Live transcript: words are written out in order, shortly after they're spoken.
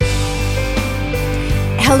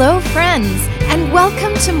Hello, friends, and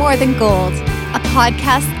welcome to More Than Gold, a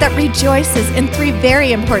podcast that rejoices in three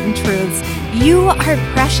very important truths. You are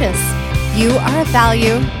precious. You are of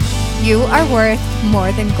value. You are worth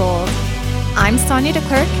more than gold. I'm Sonia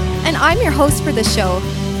DeClerc, and I'm your host for the show.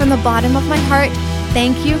 From the bottom of my heart,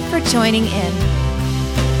 thank you for joining in.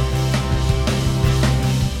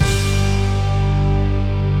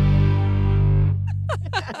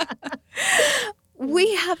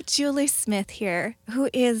 We have Julie Smith here, who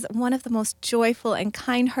is one of the most joyful and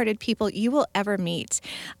kind-hearted people you will ever meet.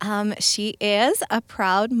 She is a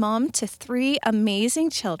proud mom to three amazing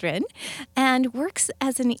children and works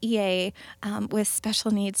as an EA with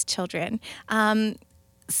special needs children.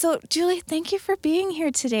 So, Julie, thank you for being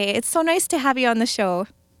here today. It's so nice to have you on the show.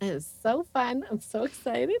 It is so fun. I'm so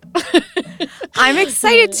excited. I'm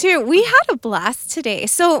excited too. We had a blast today.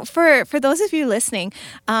 So for those of you listening,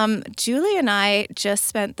 Julie and I just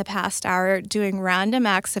spent the past hour doing random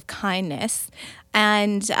acts of kindness,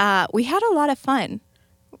 and we had a lot of fun.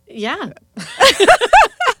 Yeah.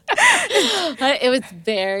 It was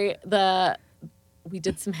we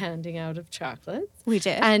did some handing out of chocolates. We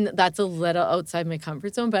did. And that's a little outside my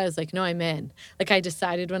comfort zone, but I was like, no, I'm in. Like, I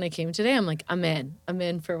decided when I came today, I'm like, I'm in. I'm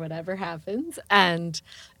in for whatever happens. And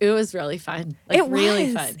it was really fun. Like, it was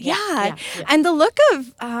really fun. Yeah. And the look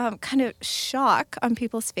of kind of shock on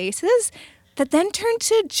people's faces that then turned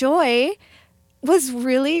to joy was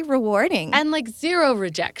really rewarding. And like zero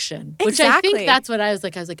rejection. Exactly. Which I think that's what I was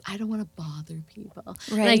like, I don't want to bother people.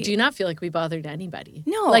 Right. And I do not feel like we bothered anybody.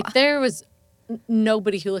 No. Like, there was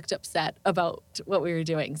nobody who looked upset about what we were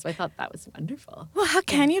doing. So I thought that was wonderful. Well, how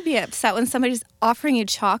can you be upset when somebody's offering you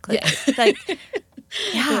chocolate? Yeah. Like,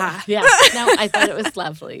 yeah. Yeah. No, I thought it was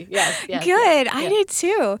lovely. Yes. Good. Yes. I did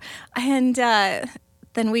too. And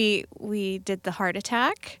then we did the heart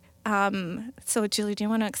attack. So, Julie, do you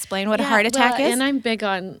want to explain what a heart attack is? And I'm big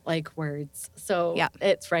on like words. So Yeah.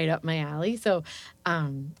 it's right up my alley. So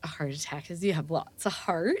a heart attack is you have lots of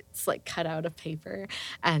hearts like cut out of paper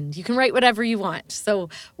and you can write whatever you want. So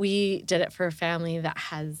we did it for a family that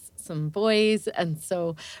has some boys. And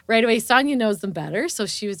so right away, Sonia knows them better. So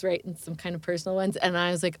she was writing some kind of personal ones. And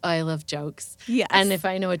I was like, oh, I love jokes. Yes. And if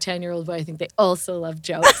I know a 10-year-old boy, I think they also love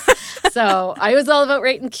jokes. So I was all about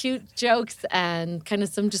writing cute jokes and kind of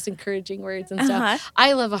some just encouraging words and stuff. Uh-huh.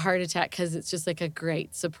 I love a heart attack because it's just like a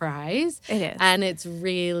great surprise. It is. And it's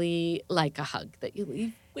really like a hug that you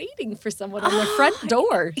leave waiting for someone on their front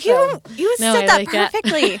door. You said that like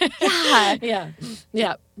perfectly. Yeah. Yeah.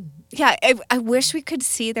 Yeah. Yeah. I wish we could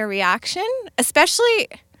see their reaction, especially.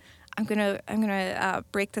 I'm gonna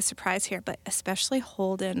break the surprise here, but especially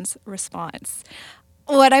Holden's response.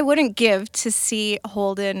 What I wouldn't give to see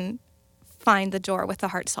Holden find the door with the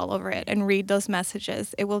hearts all over it and read those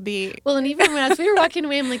messages. It will be... Well, and even as we were walking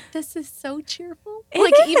away, I'm like, this is so cheerful.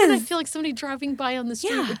 Even I feel like somebody driving by on the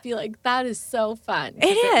street would be like, that is so fun.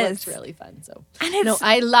 It looks really fun. So, and it's,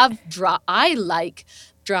 I like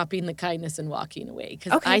dropping the kindness and walking away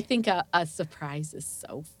because I think a surprise is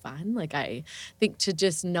so fun. Like, I think to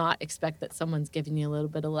just not expect that someone's giving you a little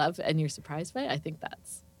bit of love and you're surprised by it, I think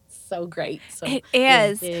that's so great. So, it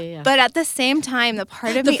is. Yeah. But at the same time, the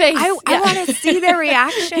part of me, face, I want to see their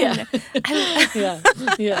reaction.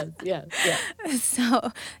 Yeah.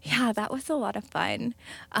 So, yeah, that was a lot of fun.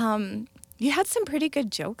 You had some pretty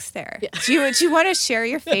good jokes there. Yeah. Do you want to share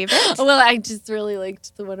your favorite? Well, I just really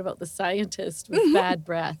liked the one about the scientist with bad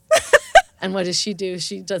breath. And what does she do?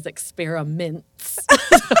 She does experiments.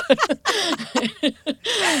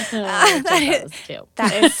 That was cute.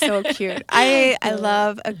 That is so cute. I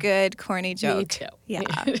love a good corny joke. Me too.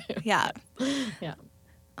 Yeah. Yeah.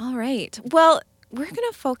 All right. Well, we're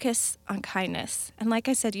going to focus on kindness. And like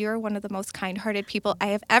I said, you're one of the most kind-hearted people I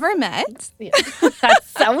have ever met. Yeah. That's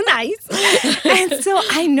so nice. And so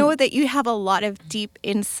I know that you have a lot of deep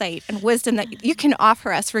insight and wisdom that you can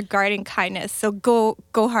offer us regarding kindness. So go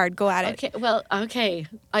hard, go at it. Okay. Well, okay.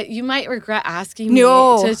 You might regret asking me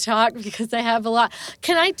to talk because I have a lot.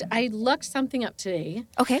 I looked something up today.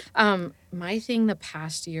 Okay. My thing the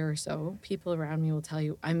past year or so, people around me will tell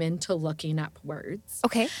you I'm into looking up words.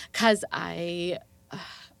 Okay. Because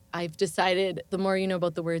I've decided the more you know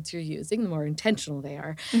about the words you're using, the more intentional they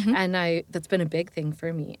are. Mm-hmm. And that's been a big thing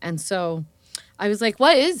for me. And so I was like,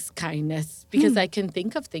 what is kindness? Because I can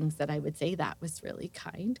think of things that I would say that was really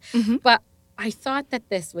kind. Mm-hmm. But I thought that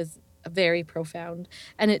this was very profound.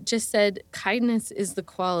 And it just said, kindness is the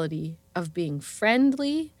quality of being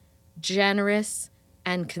friendly, generous,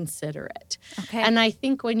 and considerate. Okay. And I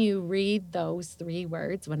think when you read those three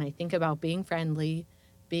words, when I think about being friendly,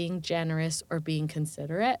 being generous, or being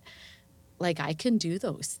considerate, like I can do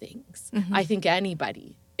those things. Mm-hmm. I think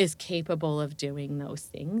anybody is capable of doing those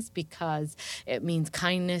things, because it means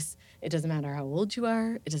kindness. It doesn't matter how old you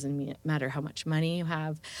are. It doesn't matter how much money you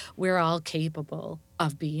have. We're all capable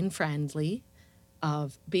of being friendly,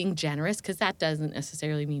 of being generous, because that doesn't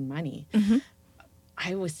necessarily mean money.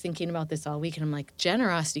 I was thinking about this all week, and I'm like,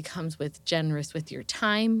 generosity comes with generous with your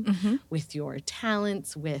time, with your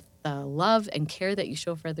talents, with the love and care that you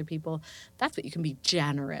show for other people. That's what you can be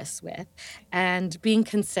generous with. And being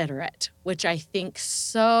considerate, which I think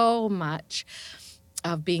so much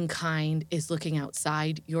of being kind is looking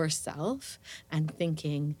outside yourself and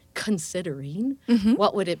thinking, considering,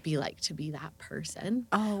 what would it be like to be that person?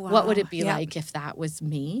 Oh, wow. What would it be like if that was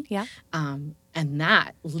me? Yeah. And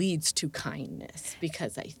that leads to kindness,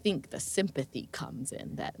 because I think the sympathy comes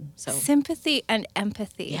in then. So Sympathy and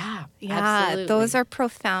empathy. yeah, Yeah, those are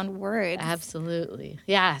profound words. absolutely.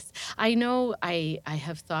 Yes. I know I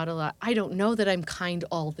have thought a lot. I don't know that I'm kind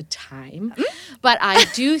all the time, but I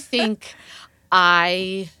do think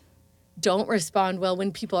I don't respond well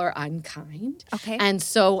when people are unkind. Okay. And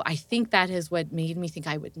so I think that is what made me think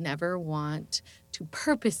I would never want to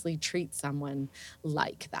purposely treat someone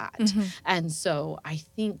like that. And so I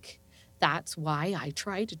think that's why I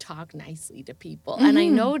try to talk nicely to people. And I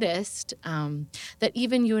noticed that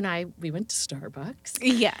even you and I, we went to Starbucks.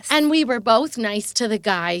 Yes. And we were both nice to the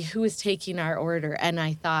guy who was taking our order. And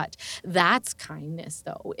I thought, that's kindness,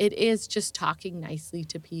 though. It is just talking nicely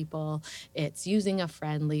to people. It's using a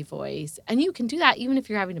friendly voice. And you can do that even if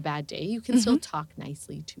you're having a bad day. You can still talk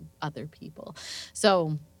nicely to other people.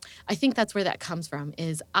 So I think that's where that comes from,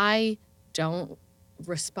 is I don't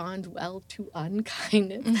respond well to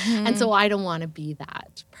unkindness. And so I don't want to be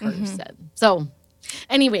that person. So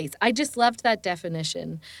anyways, I just loved that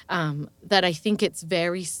definition, that I think it's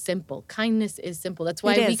very simple. Kindness is simple. That's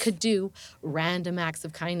why we could do random acts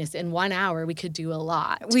of kindness. In 1 hour, we could do a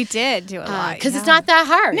lot. We did do a lot. Because it's not that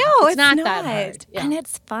hard. No, it's not that hard. Yeah. And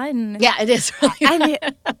it's fun. Yeah, it is really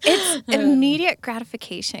And it's immediate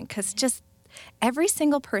gratification, because just every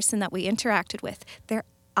single person that we interacted with, their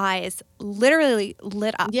eyes literally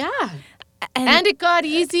lit up. Yeah. And it got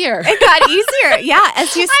easier. It got easier. Yeah.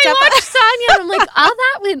 As you step I watched Sonia and I'm like, oh,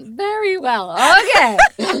 that went very well. Okay.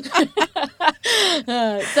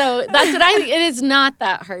 So that's what I think. It is not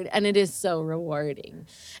that hard, and it is so rewarding.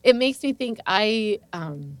 It makes me think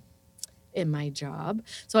in my job,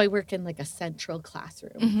 so I work in like a central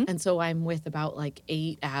classroom. And so I'm with about like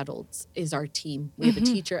 8 adults is our team. We have a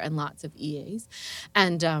teacher and lots of EAs.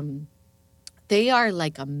 And they are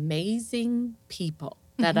like amazing people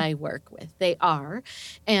that I work with. They are.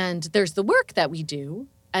 And there's the work that we do.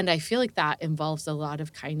 And I feel like that involves a lot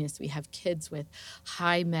of kindness. We have kids with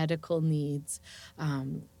high medical needs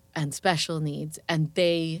and special needs, and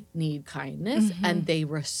they need kindness, and they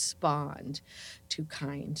respond to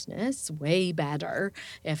kindness way better.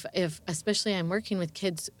 If especially I'm working with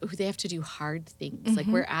kids who they have to do hard things, like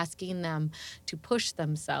we're asking them to push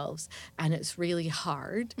themselves, and it's really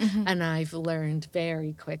hard. And I've learned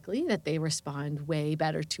very quickly that they respond way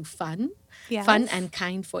better to fun and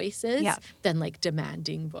kind voices than like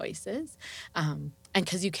demanding voices. And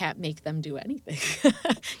because you can't make them do anything.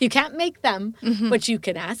 You can't make them, but you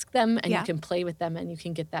can ask them, and you can play with them, and you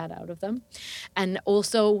can get that out of them. And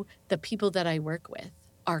also the people that I work with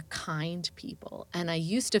are kind people. And I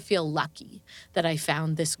used to feel lucky that I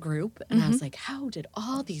found this group. And I was like, how did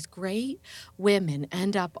all these great women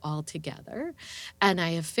end up all together? And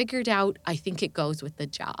I have figured out, I think it goes with the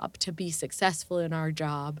job. To be successful in our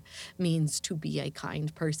job means to be a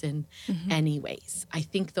kind person anyways. I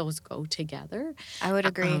think those go together. I would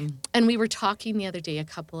agree. And we were talking the other day, a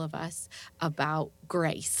couple of us, about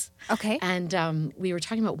grace. Okay. And we were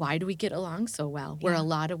talking about, why do we get along so well? We're a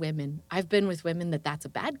lot of women. I've been with women that's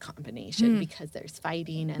a bad combination because there's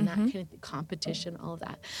fighting and that kind of competition, all of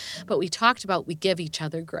that. But we talked about, we give each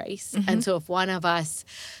other grace. And so if one of us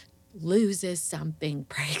loses something,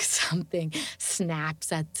 breaks something,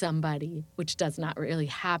 snaps at somebody, which does not really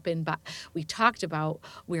happen, but we talked about,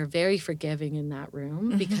 we're very forgiving in that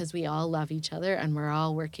room because we all love each other and we're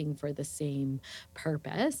all working for the same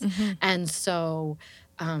purpose. And so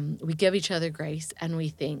we give each other grace, and we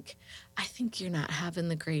think, I think you're not having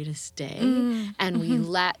the greatest day. And we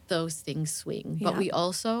let those things swing. But we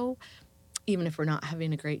also, even if we're not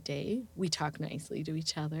having a great day, we talk nicely to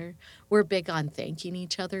each other. We're big on thanking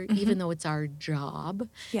each other, even though it's our job.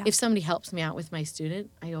 If somebody helps me out with my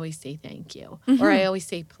student, I always say thank you, or I always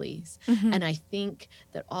say please. And I think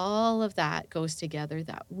that all of that goes together,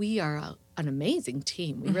 that we are an amazing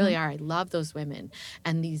team. We really are. I love those women.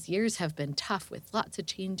 And these years have been tough with lots of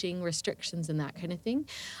changing restrictions and that kind of thing.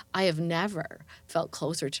 I have never felt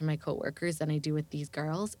closer to my coworkers than I do with these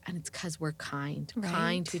girls. And it's because we're kind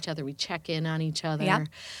to each other. We check in on each other. Yep.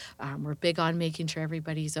 We're big on making sure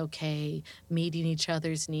everybody's okay, meeting each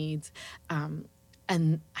other's needs.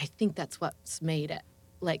 And I think that's what's made it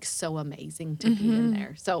like so amazing to be in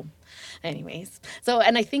there. So anyways,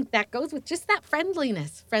 and I think that goes with just that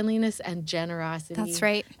friendliness and generosity. That's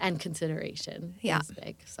right. And consideration is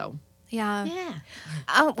big. So yeah.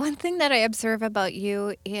 One thing that I observe about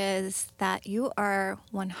you is that you are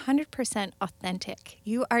 100% authentic.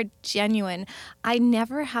 You are genuine. I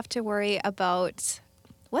never have to worry about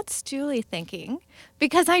what's Julie thinking,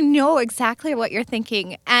 because I know exactly what you're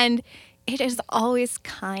thinking. And it is always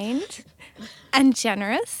kind and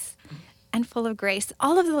generous and full of grace.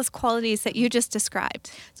 All of those qualities that you just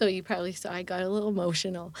described. So you probably saw I got a little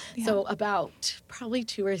emotional. Yeah. So about probably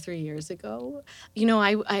 2 or 3 years ago,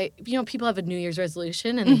 I people have a New Year's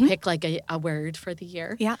resolution and they pick like a word for the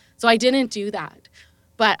year. Yeah. So I didn't do that.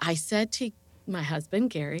 But I said to my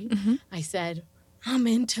husband, Gary, I said, I'm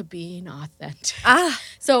into being authentic.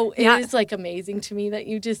 So it is like amazing to me that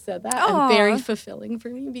you just said that, and very fulfilling for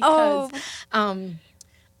me because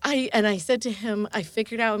I said to him, I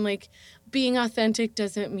figured out, I'm like, being authentic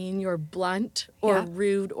doesn't mean you're blunt or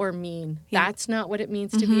rude or mean. Yeah. That's not what it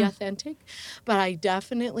means to be authentic. But I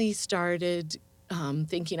definitely started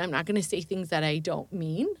thinking I'm not going to say things that I don't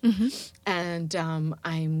mean. And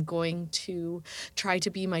I'm going to try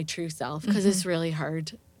to be my true self, because it's really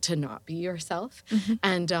hard to not be yourself.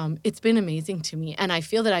 And it's been amazing to me. And I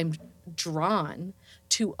feel that I'm drawn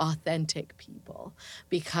to authentic people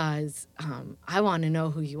because I want to know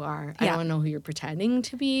who you are. I don't want to know who you're pretending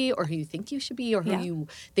to be or who you think you should be or who you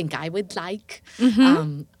think I would like.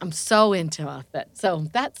 I'm so into authentic. So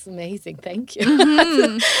that's amazing. Thank you.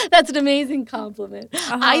 That's an amazing compliment.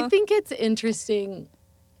 I think it's interesting.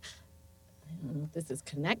 I don't know if this is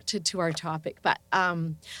connected to our topic, but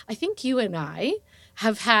I think you and I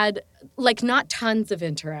have had, like, not tons of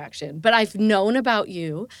interaction, but I've known about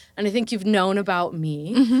you, and I think you've known about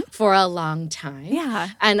me for a long time. Yeah.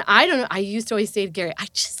 And I don't know, I used to always say to Gary, I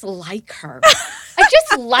just like her. I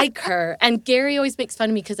just like her. And Gary always makes fun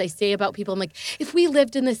of me because I say about people, I'm like, if we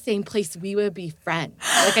lived in the same place, we would be friends.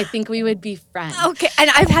 Like, I think we would be friends. Okay. And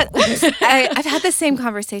I've had the same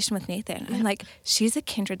conversation with Nathan. I'm like, she's a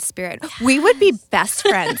kindred spirit. Yes. We would be best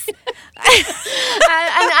friends. And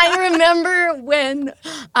I remember when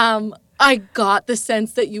I got the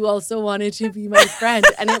sense that you also wanted to be my friend.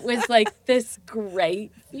 And it was like this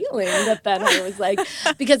great feeling that then I was like,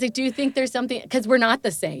 because I do think there's something, because we're not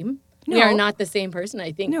the same. No. We are not the same person.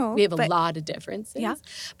 I think we have a lot of differences. Yeah.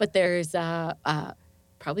 But there's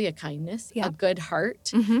probably a kindness, a good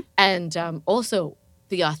heart, and also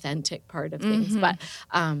the authentic part of things. But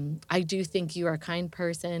I do think you are a kind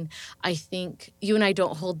person. I think you and I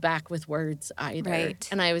don't hold back with words either. Right.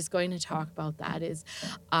 And I was going to talk about that is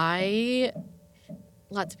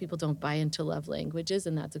lots of people don't buy into love languages,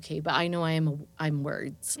 and that's okay. But I know I'm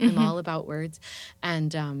words. I'm all about words.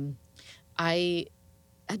 And I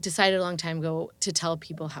decided a long time ago to tell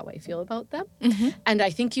people how I feel about them. And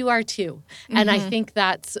I think you are too. And I think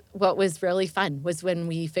that's what was really fun was when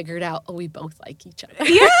we figured out, we both like each other.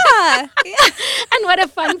 Yeah. And what a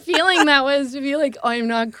fun feeling that was to be like, I'm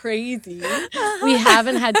not crazy. We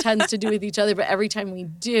haven't had tons to do with each other, but every time we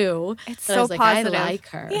do, it's so like, positive. I like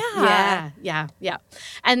her. Yeah.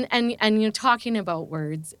 And talking about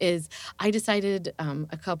words is, I decided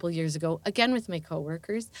a couple years ago, again with my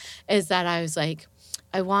coworkers, is that I was like,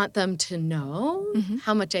 I want them to know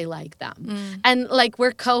how much I like them. And like,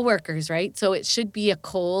 we're coworkers, right? So it should be a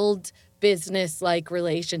cold business-like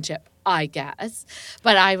relationship, I guess.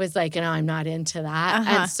 But I was like, I'm not into that.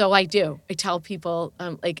 And so I do. I tell people,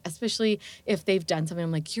 like, especially if they've done something,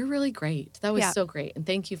 I'm like, you're really great. That was so great. And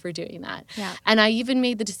thank you for doing that. Yeah. And I even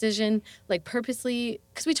made the decision, like, purposely,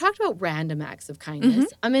 because we talked about random acts of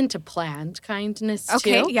kindness. I'm into planned kindness, too.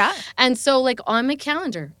 Okay, yeah. And so, like, on my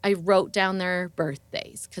calendar, I wrote down their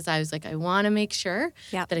birthdays because I was like, I want to make sure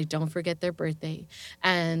that I don't forget their birthday.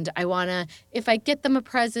 And I want to, if I get them a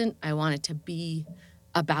present, I want it to be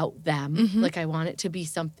about them. Like, I want it to be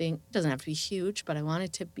something, it doesn't have to be huge, but I want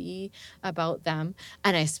it to be about them.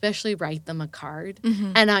 And I especially write them a card.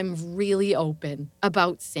 And I'm really open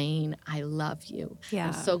about saying, I love you. Yeah.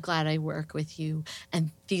 I'm so glad I work with you.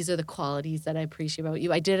 And these are the qualities that I appreciate about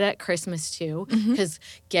you. I did it at Christmas too, because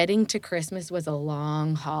getting to Christmas was a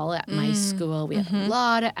long haul at my school. We had a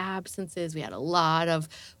lot of absences. We had a lot of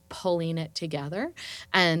pulling it together.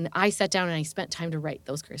 And I sat down and I spent time to write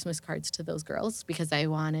those Christmas cards to those girls because I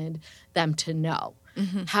wanted them to know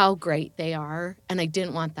how great they are. And I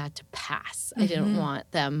didn't want that to pass. I didn't want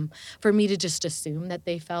for me to just assume that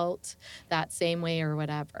they felt that same way or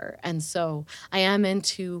whatever. And so I am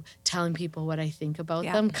into telling people what I think about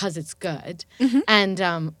them because it's good. And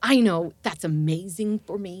I know that's amazing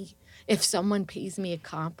for me. If someone pays me a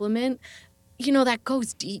compliment, that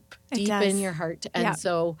goes deep in your heart. And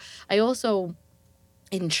so I also,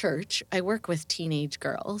 in church, I work with teenage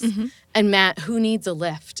girls. And Matt, who needs a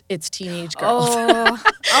lift? It's teenage girls.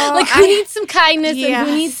 Who needs some kindness and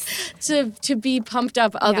who needs to be pumped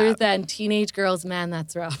up other than teenage girls? Man,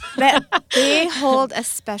 that's rough. They hold a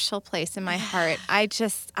special place in my heart. I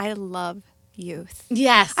love youth.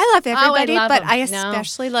 Yes. I love everybody, I love but them. I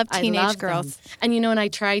especially love teenage girls. Them. And, and I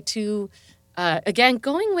try to, again,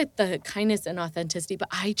 going with the kindness and authenticity, but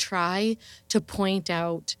I try to point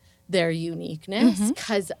out their uniqueness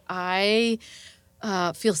because I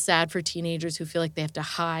feel sad for teenagers who feel like they have to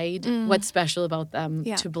hide what's special about them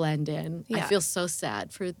to blend in. I feel so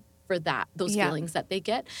sad for those feelings that they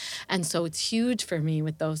get. And so it's huge for me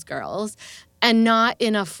with those girls. And not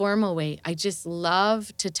in a formal way. I just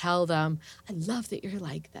love to tell them, I love that you're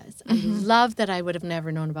like this. I love that I would have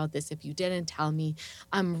never known about this if you didn't tell me.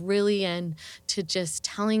 I'm really into just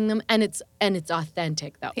telling them. And it's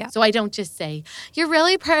authentic, though. Yeah. So I don't just say, you're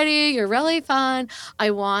really pretty, you're really fun.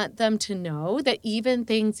 I want them to know that even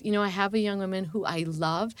things, I have a young woman who I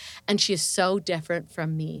love, and she is so different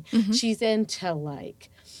from me. She's into,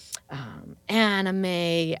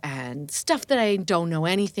 anime and stuff that I don't know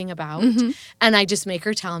anything about. And I just make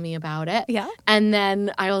her tell me about it. Yeah. And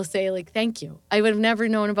then I will say, thank you. I would have never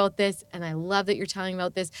known about this. And I love that you're telling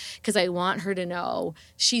about this because I want her to know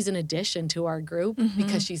she's an addition to our group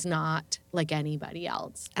because she's not like anybody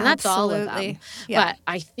else. And that's all of them. Yeah. But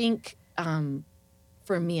I think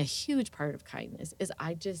for me, a huge part of kindness is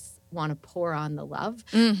I just want to pour on the love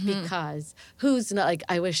because who's not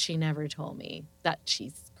I wish she never told me that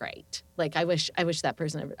she's great. I wish that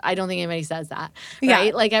person ever. I don't think anybody says that,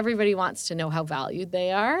 right? Yeah. Everybody wants to know how valued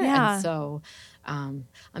they are, and so I'm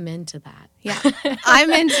into that. Yeah,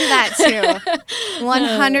 I'm into that too.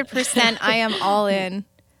 100%. I am all in.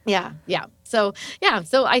 Yeah. So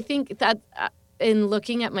I think that in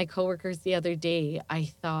looking at my coworkers the other day, I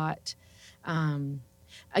thought,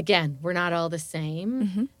 again, we're not all the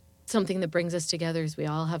same. Something that brings us together is we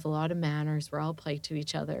all have a lot of manners. We're all polite to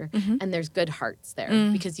each other. And there's good hearts there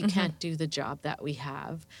because you can't do the job that we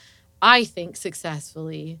have, I think,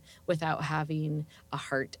 successfully without having a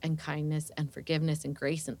heart and kindness and forgiveness and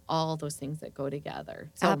grace and all those things that go together.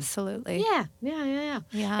 So, absolutely. Yeah.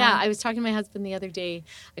 I was talking to my husband the other day.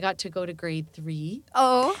 I got to go to grade 3.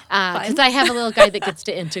 Oh, because I have a little guy that gets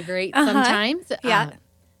to integrate sometimes. Yeah.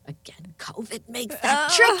 Again, COVID makes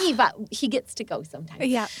that tricky, but he gets to go sometimes.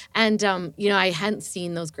 Yeah. And, I hadn't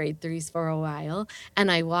seen those grade 3s for a while.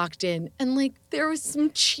 And I walked in and, there was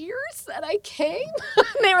some cheers that I came. And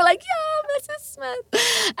they were like, yeah, Mrs.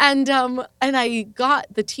 Smith. And I got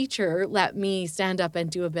the teacher let me stand up and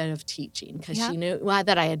do a bit of teaching because she knew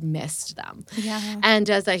that I had missed them. Yeah. And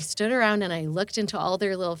as I stood around and I looked into all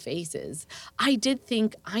their little faces, I did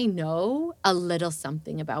think I know a little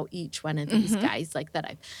something about each one of these guys, that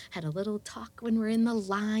I've had a little talk when we're in the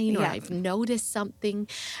line or I've noticed something.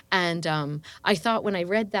 And I thought when I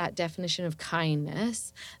read that definition of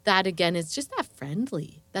kindness, that again is just that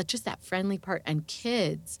friendly part. And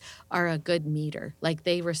kids are a good meter.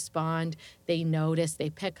 They respond, they notice, they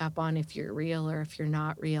pick up on if you're real or if you're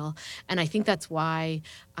not real. And I think that's why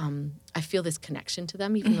I feel this connection to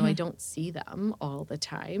them, even though I don't see them all the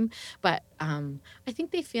time. But I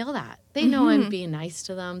think they feel that. They know I'm being nice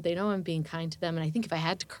to them. They know I'm being kind to them. And I think if I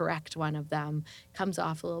had to correct one of them, it comes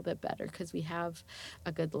off a little bit better because we have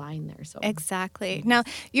a good line there. So exactly. Now,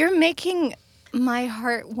 you're making my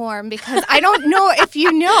heart warm because I don't know if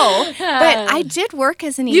you know, but I did work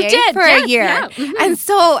as an EA for a year. Yeah. And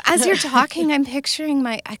so as you're talking, I'm picturing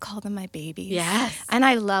I call them my babies. Yes. And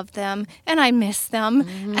I love them and I miss them.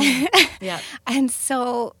 And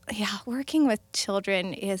so, working with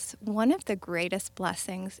children is one of the greatest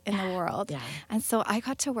blessings in the world. Yeah. And so I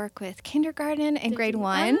got to work with kindergarten and grade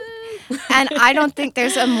 1. And I don't think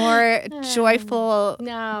there's a more joyful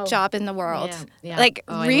job in the world. Yeah.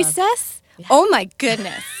 Recess. Yeah. Oh my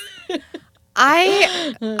goodness.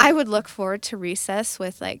 I would look forward to recess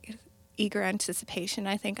with eager anticipation.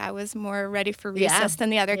 I think I was more ready for recess than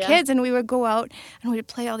the other kids. And we would go out and we'd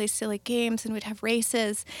play all these silly games and we'd have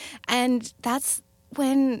races. And that's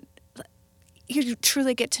when you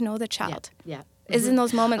truly get to know the child. Yeah. is in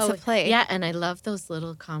those moments of play. Yeah, and I love those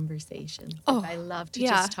little conversations. I love to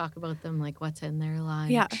just talk about them, like what's in their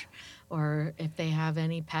lunch, or if they have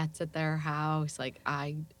any pets at their house. Like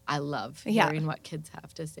I love hearing what kids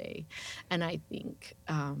have to say, and I think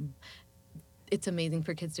it's amazing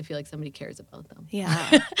for kids to feel like somebody cares about them.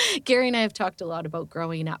 Yeah. Gary and I have talked a lot about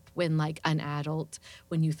growing up when, like, an adult,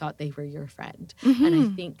 when you thought they were your friend. And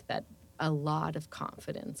I think that a lot of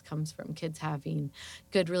confidence comes from kids having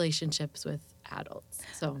good relationships with adults.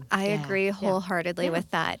 So I agree wholeheartedly with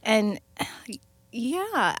that. And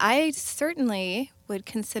I certainly would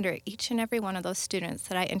consider each and every one of those students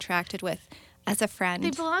that I interacted with as a friend.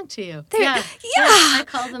 They belong to you. Yeah. I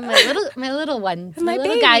call them my little ones, my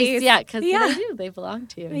little babies. guys. Yeah, because they do. They belong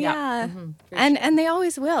to you. Yeah. And they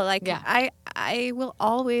always will. Like I will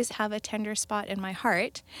always have a tender spot in my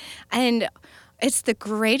heart. And it's the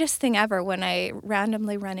greatest thing ever when I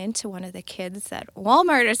randomly run into one of the kids at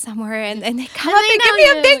Walmart or somewhere and they come up and give me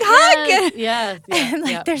a big hug.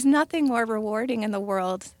 Yes. There's nothing more rewarding in the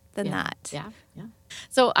world than that. Yeah.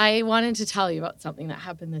 So I wanted to tell you about something that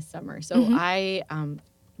happened this summer. So my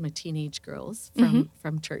teenage girls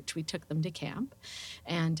from church, we took them to camp.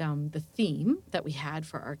 And the theme that we had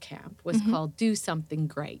for our camp was called Do Something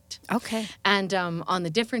Great. Okay. And on the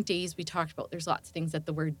different days we talked about, there's lots of things that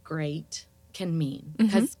the word great can mean,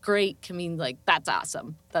 because great can mean like, that's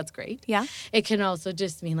awesome, that's great. Yeah. It can also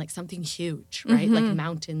just mean like something huge, right? Like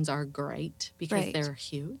mountains are great because they're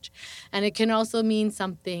huge. And it can also mean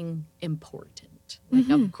something important, like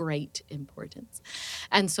of great importance.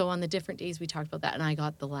 And so on the different days we talked about that, and I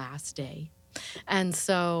got the last day. And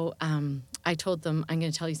so I told them, I'm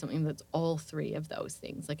going to tell you something that's all three of those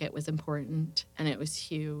things. Like, it was important, and it was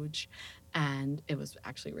huge, and it was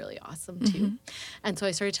actually really awesome too. And so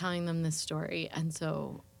I started telling them this story. And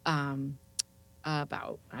so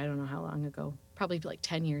about, I don't know how long ago, probably like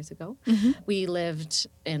 10 years ago, we lived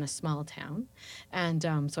in a small town. And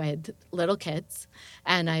so I had little kids,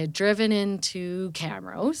 and I had driven into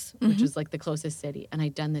Camrose, which was like the closest city. And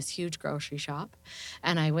I'd done this huge grocery shop.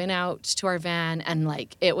 And I went out to our van, and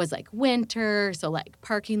like, it was like winter. So like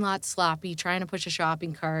parking lot sloppy, trying to push a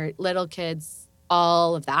shopping cart, little kids,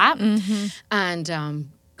 all of that. And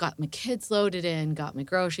got my kids loaded in, got my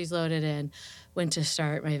groceries loaded in, went to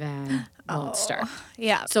start my van, won't start.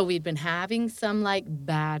 Yeah. So we'd been having some like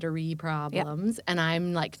battery problems, and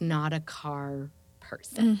I'm like not a car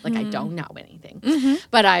person. Like, I don't know anything.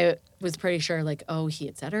 But I was pretty sure like, he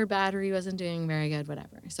had said our battery wasn't doing very good,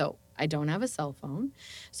 whatever. So I don't have a cell phone.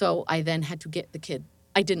 So I then had to get the kid.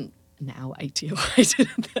 Now I do. I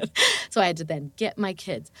didn't then. So I had to then get my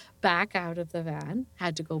kids back out of the van,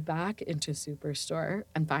 had to go back into Superstore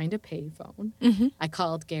and find a payphone. I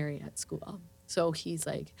called Gary at school. So he's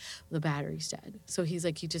like, the battery's dead. So he's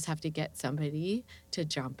like, you just have to get somebody to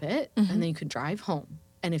jump it, and then you can drive home.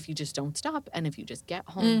 And if you just don't stop, and if you just get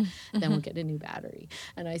home, then we'll get a new battery.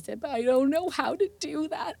 And I said, but I don't know how to do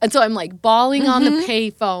that. And so I'm like bawling on the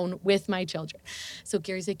payphone with my children. So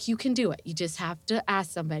Gary's like, you can do it. You just have to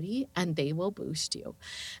ask somebody, and they will boost you.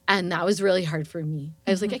 And that was really hard for me.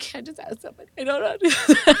 I was like, I can't just ask somebody. I don't know how to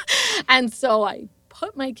do that. And so I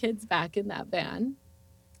put my kids back in that van.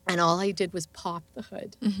 And all I did was pop the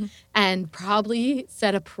hood and probably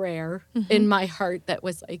said a prayer in my heart that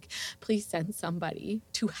was like, please send somebody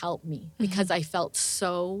to help me, because I felt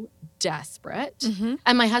so desperate.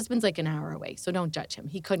 And my husband's like an hour away, so don't judge him.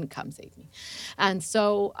 He couldn't come save me. And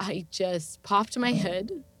so I just popped my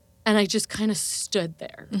hood, and I just kind of stood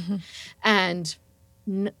there. And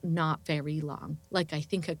not very long, like I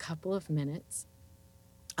think a couple of minutes,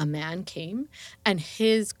 a man came, and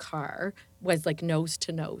his car was like nose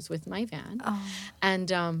to nose with my van.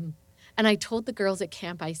 And I told the girls at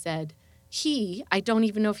camp, I said, I don't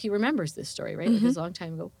even know if he remembers this story, right? It was a long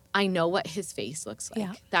time ago. I know what his face looks like.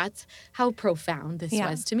 Yeah. That's how profound this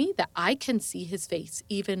was to me, that I can see his face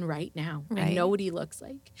even right now. Right. I know what he looks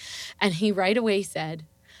like. And he right away said,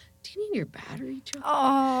 do you need your battery jumper?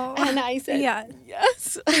 And I said,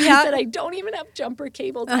 yes. I said, I don't even have jumper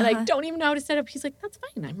cables, and I don't even know how to set up. He's like, that's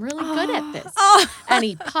fine. I'm really good at this. And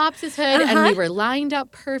he pops his hood, and we were lined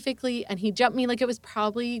up perfectly, and he jumped me. Like, it was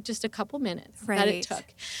probably just a couple minutes that it took.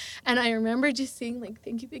 And I remember just saying, like,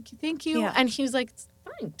 thank you, thank you, thank you. Yeah. And he was like,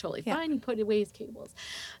 fine, totally fine. He put away his cables.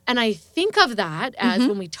 And I think of that as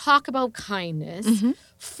when we talk about kindness,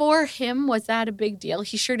 for him, was that a big deal?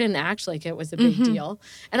 He sure didn't act like it was a big deal.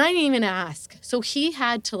 And I didn't even ask. So he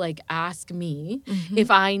had to like ask me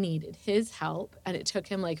if I needed his help. And it took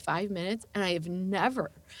him like 5 minutes. And I have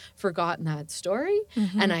never forgotten that story.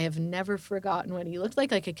 And I have never forgotten what he looked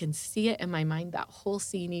like. Like, I can see it in my mind, that whole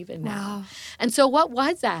scene even now. And so what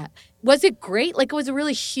was that? Was it great? Like, was it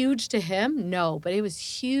really huge to him? No, but it was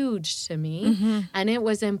huge to me, and it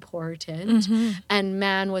was important, and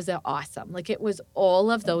man, was it awesome. Like, it was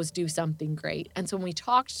all of those do something great. And so when we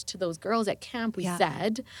talked to those girls at camp, we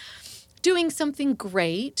said, doing something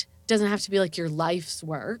great doesn't have to be like your life's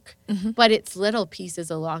work, but it's little pieces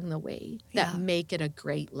along the way that make it a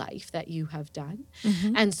great life that you have done.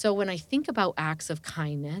 And so when I think about acts of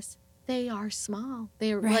kindness, they are small.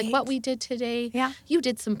 They're like what we did today. Yeah. You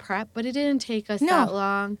did some prep, but it didn't take us that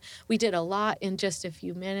long. We did a lot in just a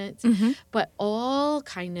few minutes. But all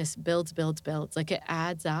kindness builds. Like, it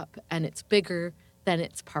adds up, and it's bigger than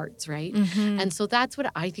its parts, right? And so that's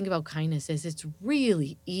what I think about kindness is it's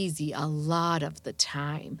really easy a lot of the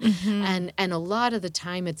time. And a lot of the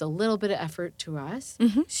time it's a little bit of effort to us,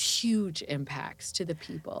 huge impacts to the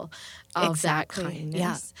people of that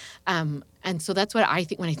kindness. And so that's what I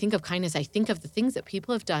think when I think of kindness. I think of the things that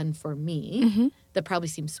people have done for me that probably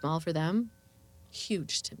seem small for them,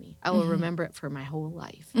 huge to me. I will remember it for my whole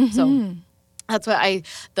life. So that's what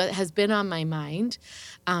that has been on my mind.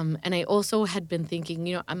 And I also had been thinking,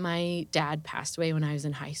 you know, my dad passed away when I was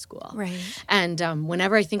in high school. Right. And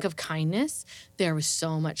whenever I think of kindness, there was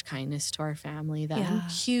so much kindness to our family then.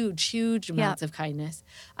 Huge amounts of kindness.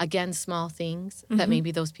 Again, small things that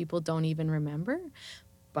maybe those people don't even remember.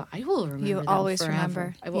 But I will remember you them always forever.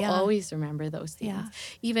 Remember. I will always remember those things.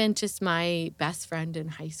 Even just my best friend in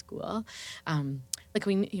high school. Like,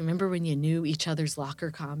 you remember when you knew each other's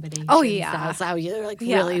locker combinations? Oh, yeah. That's how you,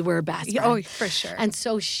 really were best friends. Oh, for sure. And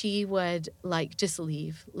so she would, just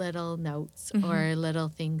leave little notes or little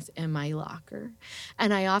things in my locker.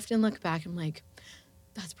 And I often look back and I'm like,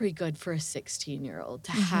 that's pretty good for a 16-year-old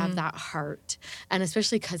to have that heart. And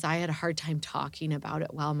especially because I had a hard time talking about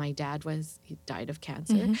it while my dad he died of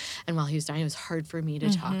cancer. And while he was dying, it was hard for me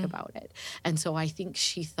to talk about it. And so I think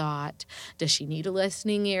she thought, does she need a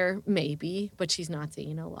listening ear? Maybe, but she's not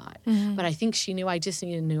saying a lot. But I think she knew I just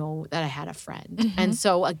needed to know that I had a friend. And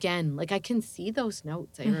so again, I can see those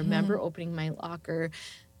notes. I remember opening my locker,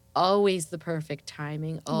 always the perfect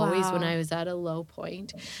timing, always when I was at a low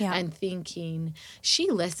point, and thinking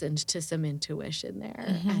she listened to some intuition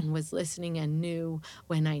there and was listening and knew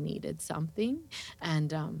when I needed something.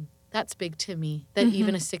 And that's big to me, that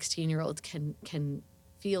even a 16-year-old can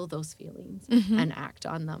feel those feelings and act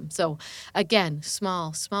on them. So again,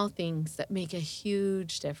 small things that make a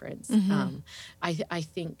huge difference. I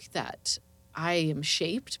think that I am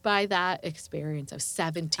shaped by that experience of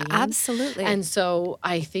 17. Absolutely. And so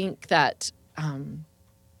I think that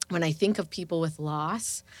when I think of people with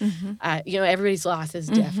loss, everybody's loss is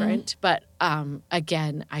different. But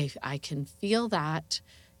again, I can feel that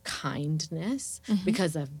kindness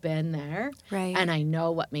because I've been there. Right. And I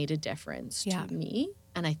know what made a difference to me.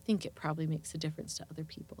 And I think it probably makes a difference to other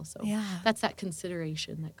people. So that's that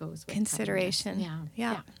consideration that goes with consideration.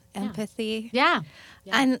 Yeah. Empathy. Yeah.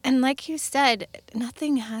 And like you said,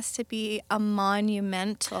 nothing has to be a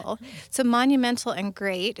monumental. So monumental and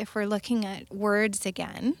great, if we're looking at words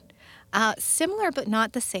again, similar but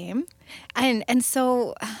not the same. And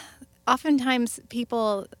so oftentimes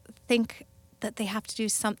people think that they have to do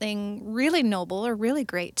something really noble or really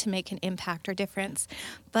great to make an impact or difference.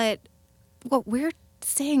 But what we're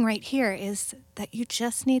saying right here is that you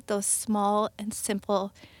just need those small and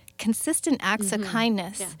simple, consistent acts of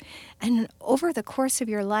kindness. And over the course of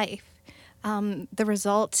your life, the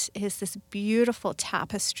result is this beautiful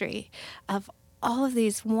tapestry of all of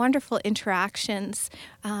these wonderful interactions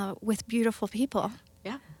with beautiful people.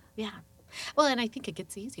 Yeah. Well, and I think it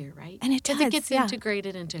gets easier, right? And it does, because it gets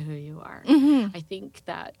integrated into who you are. I think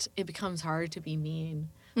that it becomes hard to be mean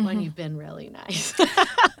when you've been really nice.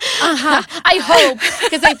 I hope,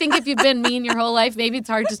 because I think if you've been mean your whole life, maybe it's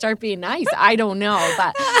hard to start being nice. I don't know,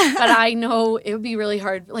 but I know it would be really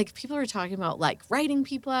hard. Like, people are talking about writing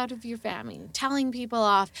people out of your family, telling people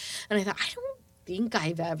off, and I thought, I don't think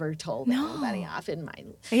I've ever told anybody off in my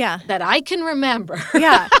that I can remember.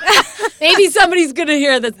 Maybe somebody's gonna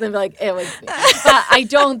hear this and be like, it was me. But I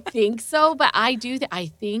don't think so. But I do. I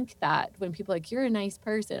think that when people are like, you're a nice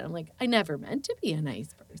person, I'm like, I never meant to be a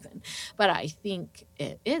nice person. But I think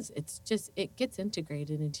it is. It's just, it gets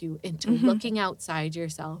integrated into looking outside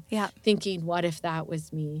yourself. Thinking, what if that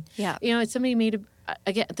was me? Somebody made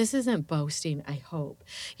again, this isn't boasting, I hope.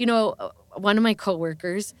 One of my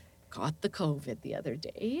coworkers got the COVID the other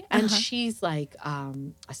day, and she's like a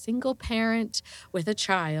single parent with a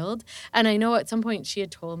child. And I know at some point she had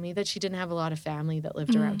told me that she didn't have a lot of family that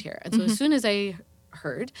lived around here. And so as soon as I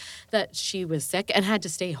heard that she was sick and had to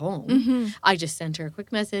stay home, I just sent her a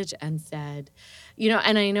quick message and said,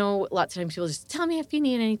 and I know lots of times people just tell me if you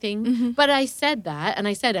need anything, but I said that,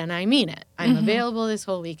 and I mean it. I'm available this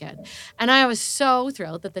whole weekend. And I was so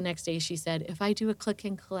thrilled that the next day she said, if I do a click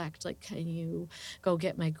and collect, like, can you go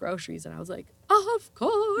get my groceries? And I was like, of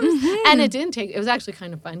course. And it was actually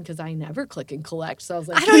kind of fun because I never click and collect. So I was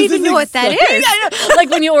like, I don't even know what that is. Like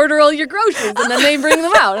when you order all your groceries and then they bring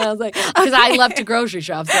them out. And I was like, because I love to grocery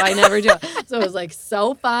shop, so I never do it. So it was like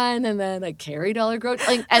so fun. And then I carried all her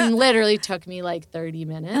groceries, and literally took me like 30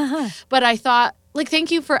 minutes. But I thought, like,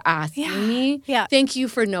 thank you for asking me. Yeah. Thank you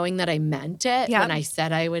for knowing that I meant it when I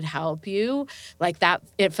said I would help you. Like that,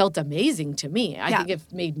 it felt amazing to me. I think it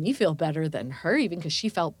made me feel better than her, even because she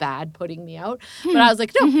felt bad putting me out. But I was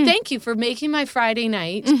like, no, thank you for making my Friday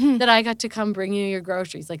night that I got to come bring you your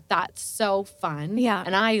groceries. Like, that's so fun. Yeah.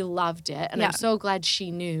 And I loved it. And I'm so glad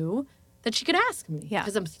she knew that she could ask me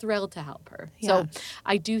because I'm thrilled to help her. So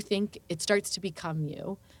I do think it starts to become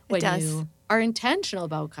you when you are intentional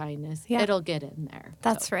about kindness. It'll get in there.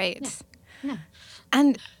 That's right. Yeah.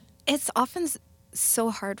 And it's often so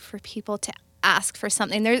hard for people to ask for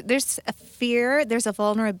something. There's a fear, there's a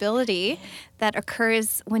vulnerability that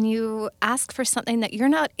occurs when you ask for something that you're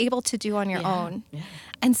not able to do on your own. Yeah.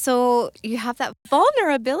 And so you have that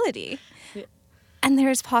vulnerability. Yeah. And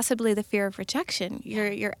there's possibly the fear of rejection.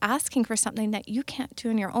 You're asking for something that you can't do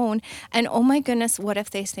on your own. And oh my goodness, what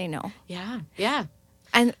if they say no? Yeah. Yeah.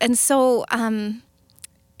 And so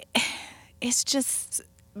it's just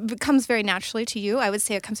becomes very naturally to you. I would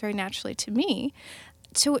say it comes very naturally to me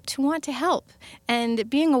to want to help. And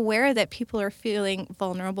being aware that people are feeling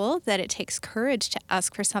vulnerable, that it takes courage to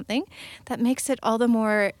ask for something, that makes it all the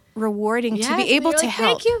more rewarding to be able to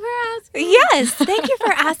help. Thank you for asking. Yes, thank you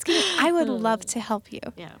for asking. I would love to help you.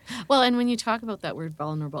 Yeah. Well, and when you talk about that word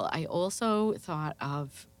vulnerable, I also thought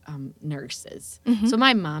of nurses. So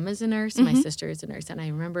my mom is a nurse, my sister is a nurse, and I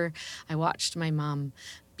remember I watched my mom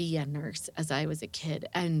be a nurse as I was a kid,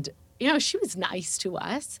 and she was nice to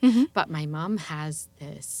us, but my mom has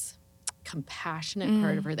this compassionate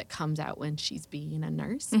part of her that comes out when she's being a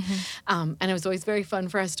nurse. And it was always very fun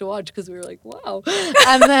for us to watch because we were like, wow.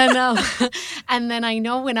 And then I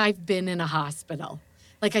know when I've been in a hospital,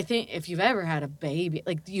 like I think if you've ever had a baby,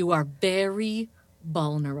 like you are very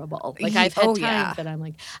vulnerable. Like I've had times that I'm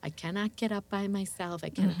like, I cannot get up by myself. I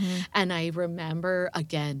cannot. And I remember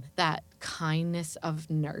again that kindness of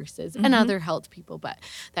nurses and other health people, but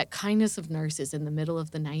that kindness of nurses in the middle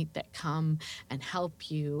of the night that come and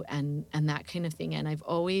help you and that kind of thing. And I've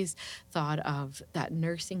always thought of that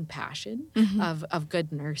nursing passion of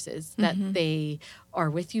good nurses, that they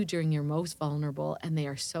are with you during your most vulnerable, and they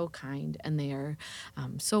are so kind and they are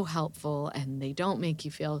so helpful, and they don't make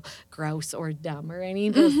you feel gross or dumb or any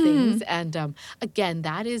of those things. And again,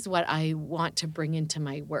 that is what I want to bring into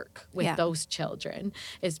my work with those children,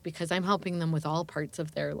 is because I'm helping them with all parts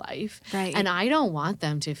of their life. Right. And I don't want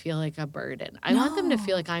them to feel like a burden. I want them to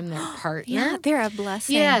feel like I'm their partner. Yeah, they're a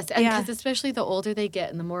blessing. Yes, and because especially the older they get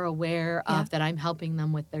and the more aware of that I'm helping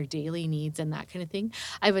them with their daily needs and that kind of thing,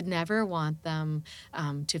 I would never want them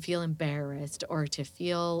to feel embarrassed or to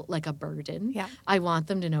feel like a burden. Yeah. I want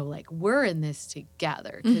them to know, like, we're in this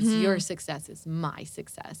together because your success is my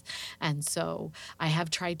success. And so I have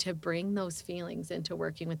tried to bring those feelings into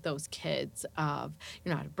working with those kids of,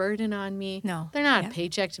 you're not a burden on me. No. They're not a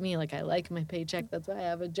paycheck to me. Like, I like my paycheck. That's why I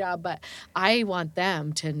have a job. But I want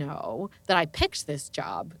them to know that I picked this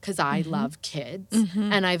job because I love kids.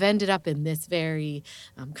 And I've ended up in this very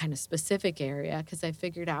kind of specific area because I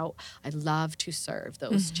figured out I love to serve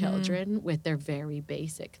those children with their very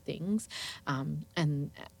basic things. And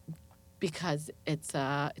because it's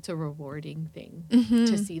a rewarding thing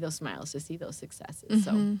to see those smiles, to see those successes.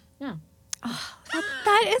 So, yeah. Oh,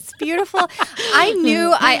 that is beautiful. I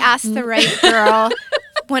knew I asked the right girl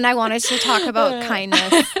when I wanted to talk about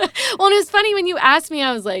kindness. Well, and it was funny when you asked me,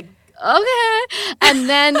 I was like, okay. And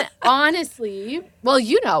then honestly, well,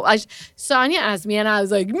 Sonia asked me and I was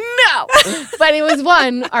like, no. But it was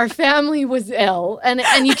our family was ill and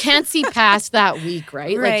you can't see past that week,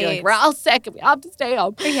 right? Like, you're like, we're all sick and we have to stay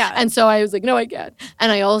home. Yeah. And so I was like, no, I can't.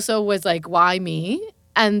 And I also was like, why me?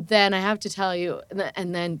 And then I have to tell you,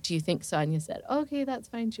 and then do you think Sonia said, okay, that's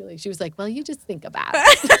fine, Julie? She was like, well, you just think about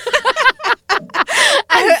it.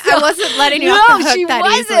 I wasn't letting you off the hook that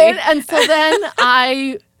easily. No, she wasn't. And so then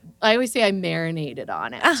I always say I marinated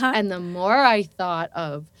on it. And the more I thought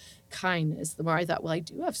of kindness, the more I thought, well, I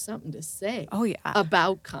do have something to say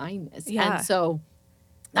about kindness. Yeah. And so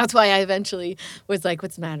that's why I eventually was like,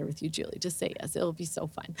 what's the matter with you, Julie? Just say yes. It'll be so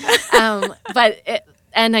fun. But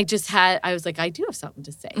And I was like, I do have something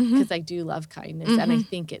to say because I do love kindness. And I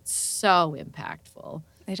think it's so impactful.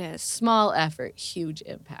 It is. Small effort, huge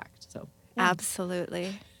impact. So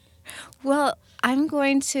Absolutely. Well, I'm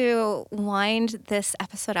going to wind this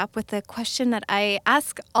episode up with a question that I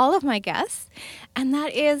ask all of my guests. And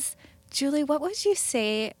that is, Julie, what would you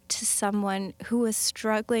say to someone who is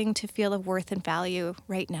struggling to feel a worth and value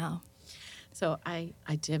right now? So I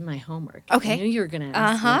did my homework. Okay. I knew you were going to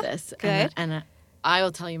ask me this. Good. And I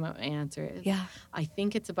will tell you what my answer is. Yeah. I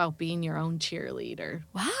think it's about being your own cheerleader.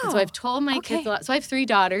 Wow. And so I've told my kids a lot. So I have 3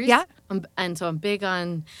 daughters. Yeah. And so I'm big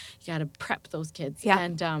on, you got to prep those kids. Yeah.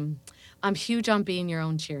 And I'm huge on being your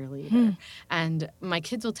own cheerleader. And my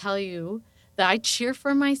kids will tell you that I cheer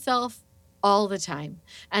for myself all the time.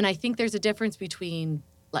 And I think there's a difference between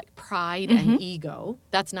like pride and ego.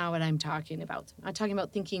 That's not what I'm talking about. I'm talking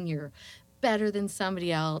about thinking you're better than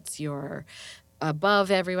somebody else, you're above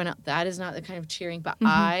everyone else. That is not the kind of cheering. But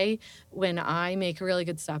when I make a really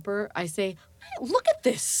good supper, I say, look at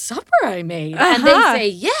this supper I made. And they say,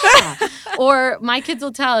 yeah. Or my kids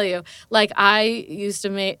will tell you, like I used to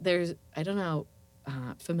make, I don't know,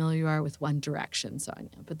 familiar you are with One Direction, Sonia,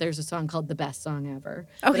 but there's a song called The Best Song Ever.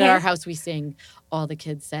 But at our house we sing, all the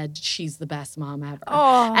kids said, she's the best mom ever.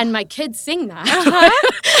 Oh. And my kids sing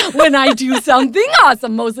that when I do something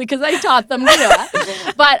awesome, mostly because I taught them to do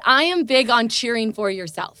it. But I am big on cheering for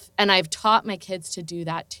yourself. And I've taught my kids to do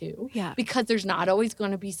that too. Yeah. Because there's not always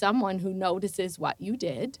going to be someone who notices what you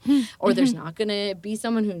did, or there's not going to be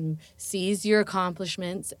someone who sees your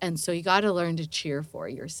accomplishments. And so you got to learn to cheer for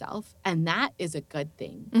yourself. And that is a good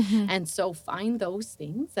thing. And so find those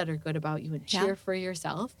things that are good about you and cheer for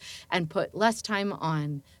yourself, and put less time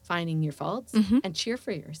on finding your faults and cheer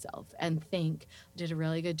for yourself and think, I did a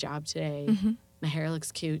really good job today. My hair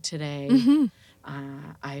looks cute today.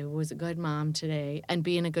 I was a good mom today. And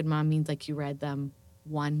being a good mom means like you read them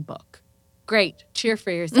one book. Great. Cheer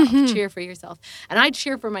for yourself. Cheer for yourself. And I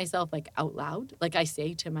cheer for myself like out loud. Like I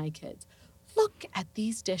say to my kids, look at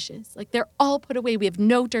these dishes. Like they're all put away. We have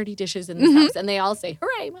no dirty dishes in this house. And they all say,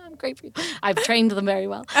 hooray, Mom, great for you. I've trained them very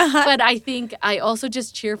well. But I think I also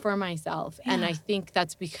just cheer for myself. And I think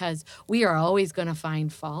that's because we are always going to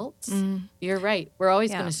find faults. You're right. We're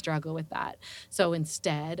always going to struggle with that. So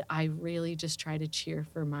instead, I really just try to cheer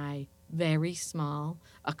for my very small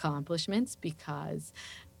accomplishments, because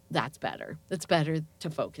that's better. It's better to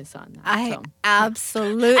focus on that. I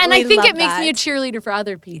absolutely And I think love it makes that. me a cheerleader for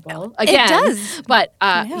other people. Again, it does. But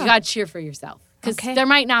you got to cheer for yourself, because Okay. there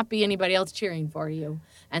might not be anybody else cheering for you.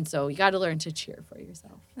 And so you got to learn to cheer for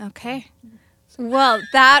yourself. Okay. Well,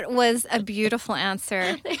 that was a beautiful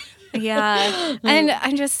answer. Yeah. And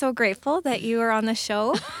I'm just so grateful that you are on the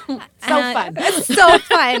show. Fun. It's so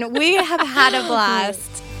fun. We have had a blast.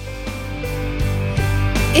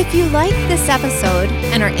 If you like this episode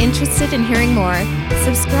and are interested in hearing more,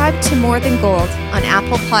 subscribe to More Than Gold on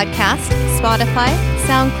Apple Podcasts, Spotify,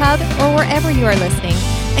 SoundCloud, or wherever you are listening,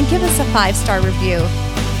 and give us a 5-star review.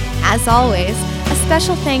 As always, a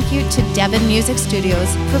special thank you to Devon Music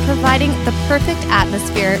Studios for providing the perfect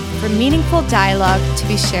atmosphere for meaningful dialogue to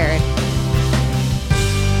be shared.